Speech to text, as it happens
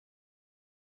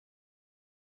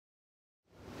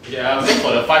Yeah, so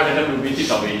for the 5 random Ruby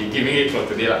tips, I'll be giving it for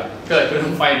today because I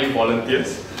couldn't find any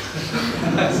volunteers.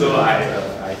 So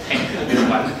I tanked this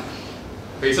one.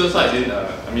 Okay, so I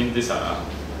did, this, so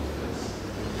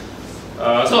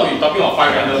I'll be talking about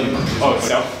 5 random about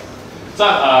itself. So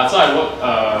I work,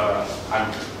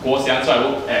 I'm Guoxiang, so I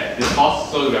work at this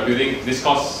course. So we are building, this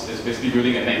course is basically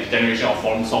building a next generation of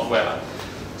forum software.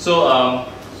 So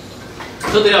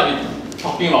today I'll be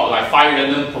talking about like 5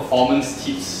 random performance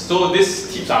tips. So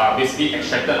these tips are basically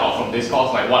extracted out from this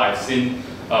course, like what I've seen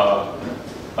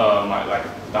like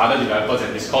the other developers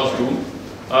at this course do.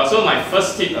 So my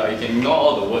first tip, you can ignore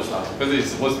all the words because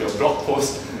it's supposed to be a blog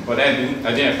post, but then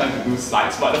I didn't have time to do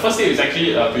slides. But the first tip is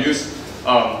actually to use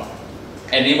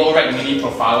enable Rec Mini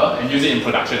Profiler and use it in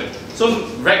production. So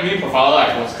Rec Mini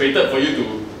Profiler was created for you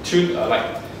to tune,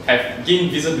 gain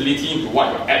visibility into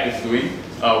what your app is doing,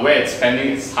 where it's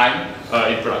spending its time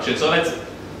in production.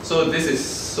 So this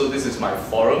is my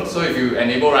forum. So if you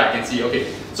enable, I can see,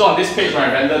 okay, so on this page when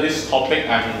I render this topic,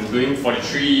 I'm doing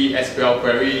 43 SQL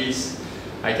queries.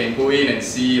 I can go in and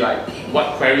see like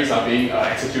what queries are being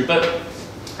executed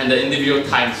and the individual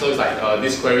time. So it's like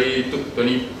this query took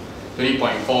 20.4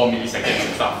 milliseconds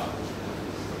and stuff.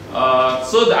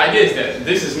 So the idea is that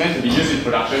this is meant to be used in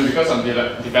production because on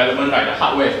development, the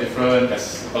hardware is different.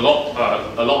 There's a lot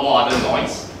more other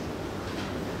noise.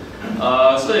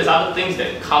 So there's other things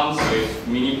that comes with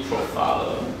Mini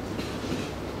Profiler.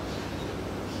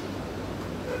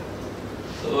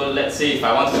 So let's say if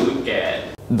I want to look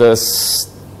at this,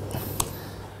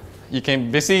 you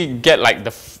can basically get like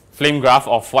the flame graph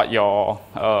of what your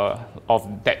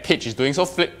of that page is doing. So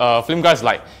flame graph is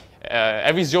like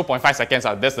every 0.5 seconds,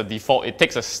 that's the default. It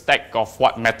takes a stack of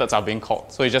what methods are being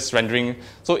called. So it's just rendering.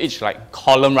 So each like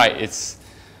column, it's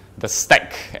the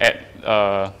stack at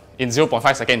in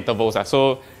 0.5 second intervals.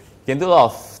 So you can do a lot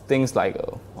of things like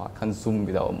I can't zoom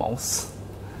without a mouse.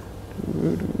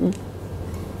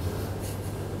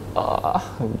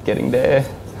 I'm getting there.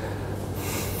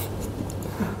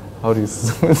 How do you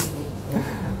zoom?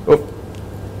 Oh.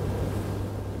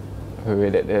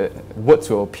 Wait, the words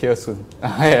will appear soon.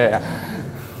 Yeah.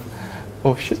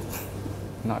 Oh shit.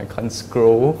 Now I can't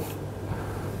scroll.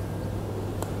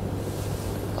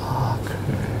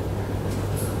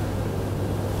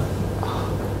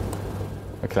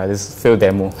 Okay, this is failed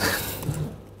demo.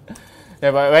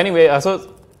 Yeah, but anyway,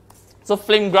 so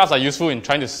flame graphs are useful in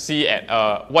trying to see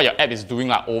at what your app is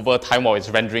doing over time while it's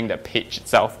rendering the page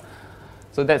itself.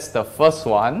 So that's the first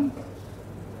one.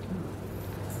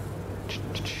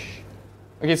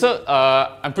 Okay, so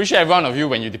I'm pretty sure every one of you,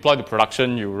 when you deploy to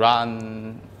production, you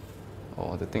run.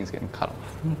 Oh, the thing's getting cut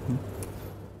off.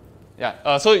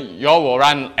 Yeah, so you all will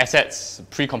run assets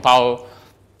pre-compile.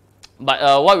 But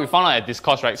what we found out at this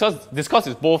course, so this course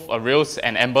is both a Rails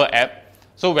and Ember app.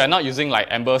 So we're not using like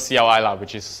Ember CLI,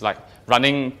 which is like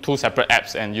running 2 separate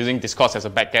apps and using Discourse as a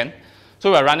backend.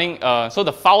 So we're running, so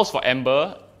the files for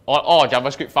Ember, or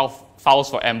JavaScript files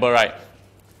for Ember,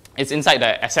 it's inside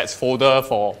the assets folder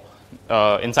for,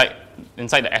 inside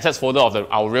the assets folder of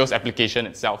our Rails application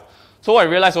itself. So what I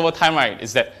realized over time,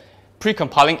 is that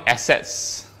pre-compiling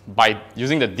assets by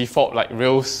using the default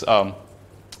Rails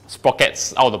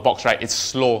sprockets out of the box, it's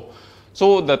slow.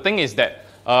 So the thing is that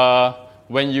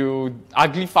when you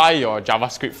uglify your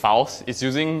JavaScript files, it's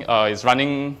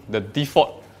running the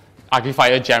default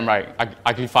uglifier gem,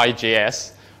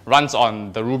 uglify.js, runs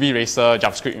on the Ruby Racer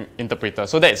JavaScript interpreter.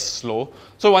 So that is slow.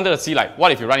 So we wanted to see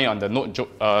what if you run it on the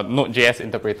Node.js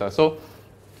interpreter. So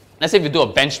let's say if you do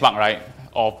a benchmark,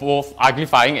 of both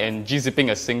uglifying and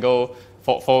gzipping a single.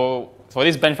 For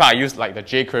this benchmark, I used the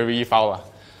jQuery file.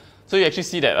 So you actually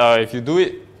see that if you do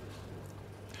it,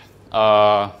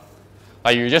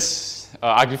 you just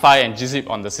uglify and gzip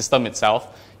on the system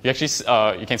itself, you actually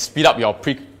you can speed up your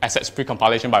assets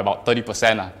pre-compilation by about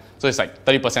 30%. So it's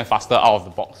 30% faster out of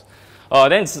the box.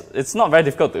 Then it's not very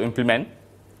difficult to implement.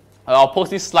 I'll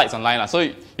post these slides online. So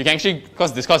you can actually,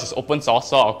 because this course is open source,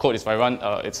 so our code is for everyone,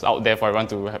 it's out there for everyone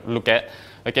to look at.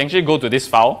 You can actually go to this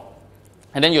file,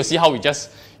 and then you'll see how you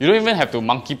don't even have to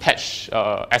monkey patch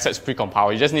assets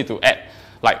pre-compile. You just need to add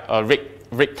a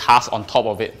rig task on top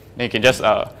of it. Then you can just,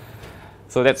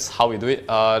 so that's how we do it.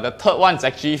 The third one is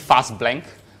actually fast blank.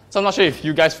 So I'm not sure if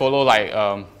you guys follow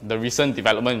the recent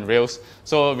development in Rails.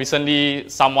 So recently,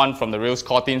 someone from the Rails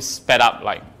core team sped up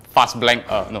fast blank.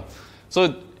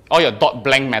 So all your dot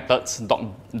blank methods,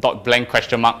 dot blank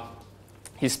question mark,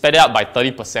 he sped it up by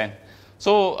 30%.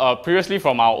 So previously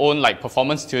from our own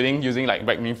performance tuning using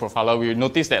Rec Mini Profiler, we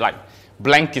noticed that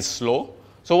blank is slow.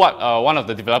 So what one of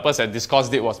the developers at Discourse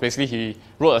did was basically he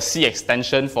wrote a C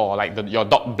extension for your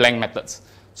dot blank methods.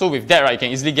 So with that, right, you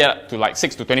can easily get to like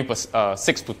 6 to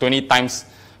 20 times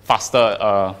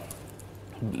faster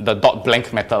the dot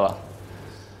blank method.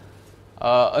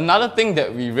 Another thing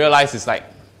that we realize is like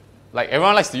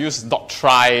everyone likes to use dot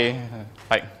try,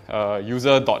 like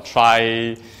user dot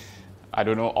try, I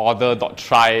don't know, order dot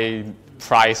try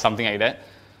price, something like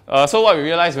that. So what we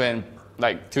realize when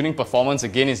like tuning performance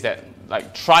again is that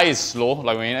like try is slow.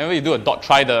 Like whenever you do a dot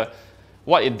try,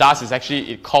 what it does is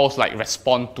actually it calls like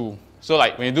respond to. So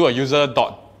like when you do a user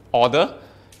dot order,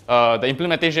 the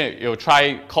implementation you'll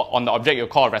try on the object you'll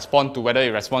call a respond to whether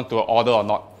it responds to an order or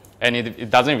not, and it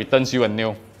doesn't returns you a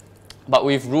nil. But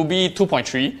with Ruby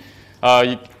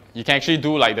 2.3, you can actually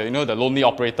do like the lonely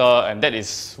operator, and that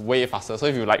is way faster. So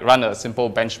if you like run a simple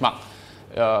benchmark,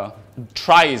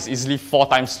 try is easily 4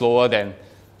 times slower than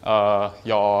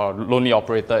your lonely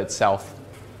operator itself.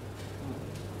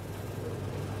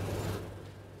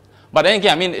 But then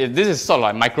again, I mean, this is sort of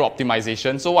like micro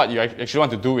optimization. So what you actually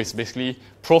want to do is basically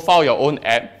profile your own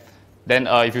app. Then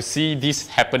if you see this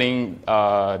happening,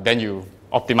 then you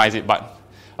optimize it. But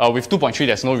with 2.3,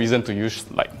 there's no reason to use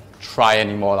like try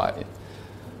anymore, like,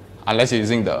 unless you're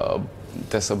using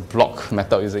there's a block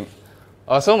method using.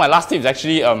 So my last tip is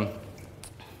actually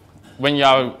when you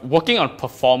are working on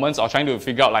performance or trying to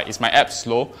figure out like, is my app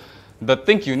slow, the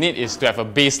thing you need is to have a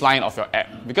baseline of your app,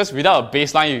 because without a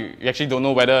baseline, you actually don't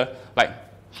know whether like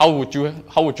how would you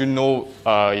know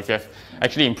if you have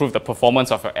actually improved the performance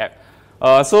of your app.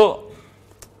 So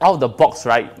out of the box,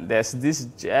 right, there's this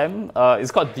gem.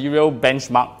 It's called derail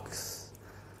benchmarks.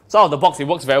 So out of the box, it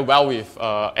works very well with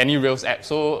any Rails app.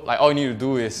 So like all you need to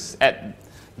do is add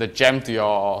the gem to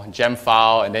your gem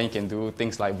file, and then you can do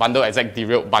things like bundle exec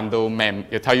derailed bundle mem.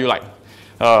 It'll tell you like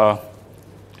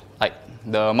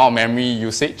the amount of memory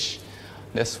usage.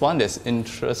 There's one that's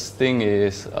interesting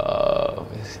is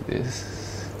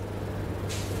this.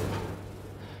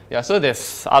 Yeah, so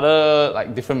there's other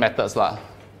like different methods lah.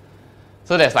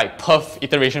 So there's like perf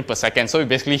iteration per second. So it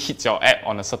basically hits your app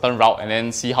on a certain route and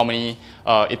then see how many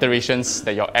iterations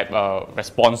that your app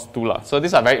responds to lah. So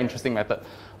these are very interesting method.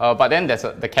 But then there's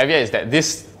the caveat is that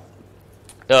this,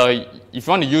 if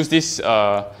you want to use this,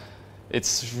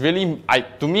 it's really,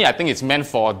 to me, I think it's meant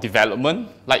for development.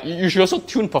 Like you should also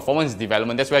tune performance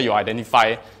development. That's where you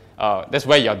identify, that's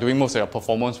where you're doing most of your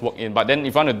performance work in. But then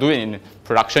if you want to do it in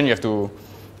production, you have to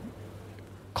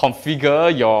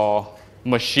configure your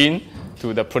machine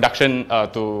to the production,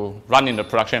 to run in the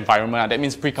production environment. That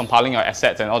means pre-compiling your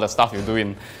assets and all the stuff you do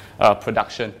in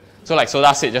production. So like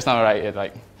Soda said just now, right,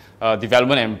 like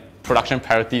development and production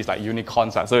parity is like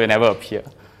unicorns, so they never appear.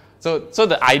 So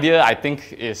the idea, I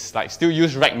think, is like still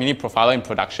use Rack Mini Profiler in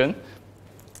production.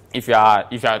 If you are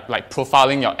like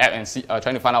profiling your app and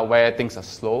trying to find out where things are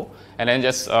slow, and then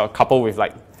just couple with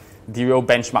like derail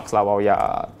benchmarks while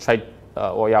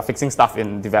you are fixing stuff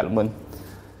in development.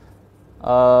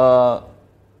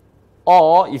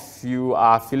 Or if you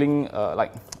are feeling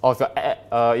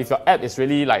if your app is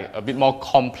really like a bit more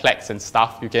complex and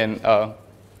stuff, you can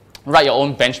write your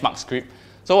own benchmark script.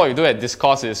 So what we do at this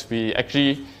course is we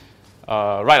actually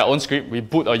write our own script. We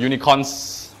boot a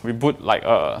unicorns. We boot like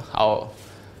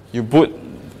you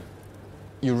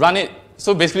run it.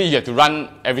 So basically, you have to run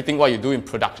everything what you do in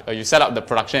production. You set up the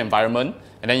production environment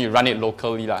and then you run it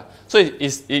locally lah. So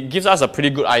it gives us a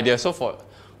pretty good idea. So for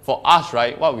us,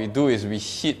 right, what we do is we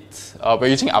hit. We're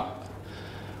using up.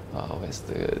 Where's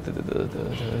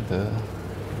the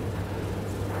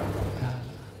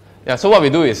yeah. So what we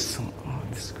do is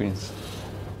the screens.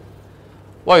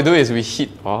 What we do is we hit.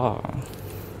 Okay.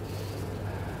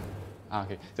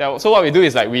 So what we do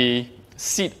is like we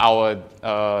seed our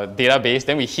database,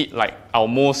 then we hit like our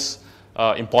most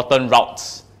important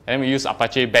routes, and then we use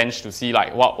Apache Bench to see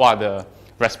like what are the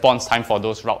response time for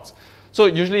those routes. So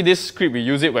usually this script we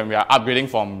use it when we are upgrading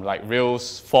from like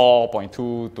Rails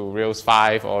 4.2 to Rails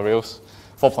 5 or Rails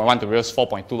 4.1 to Rails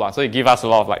 4.2 So it gives us a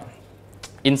lot of like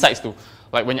insights to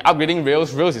like when you're upgrading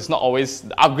Rails is not always,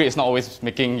 the upgrade is not always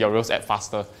making your Rails app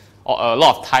faster. Or a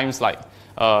lot of times like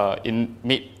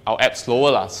made our app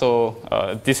slower lah. So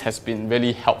this has been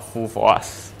really helpful for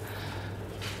us.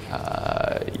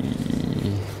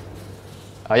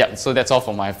 Yeah, so that's all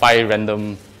for my 5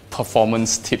 random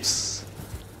performance tips.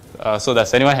 So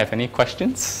does anyone have any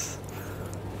questions?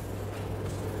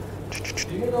 Do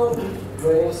you know if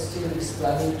Rails still is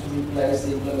planning to replace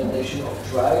the implementation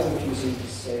of try with using the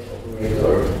safe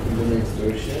operator in the next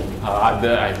version? I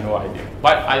have no idea.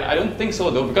 But I don't think so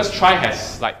though, because try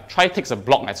takes a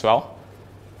block as well.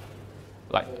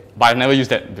 But I've never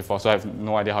used that before, so I have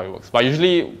no idea how it works. But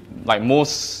usually, like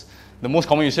the most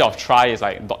common usage of try is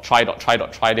like .try,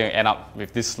 then you end up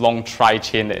with this long try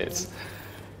chain that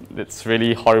it's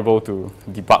really horrible to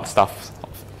debug stuff.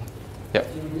 Yep.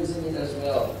 You're using it as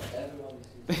well. Everyone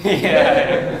is using it.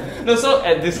 Yeah. No, so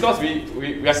at this course,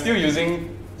 we are still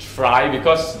using try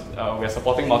because we are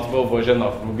supporting multiple versions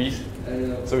of Ruby.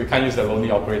 So we can't use the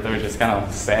lonely operator, which is kind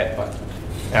of sad, but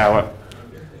yeah. Well,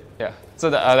 yeah. So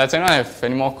does anyone have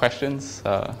any more questions?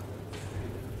 Yeah.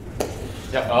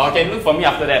 Okay, look for me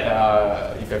after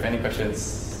that if you have any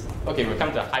questions. Okay, we'll come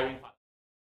to the hiring.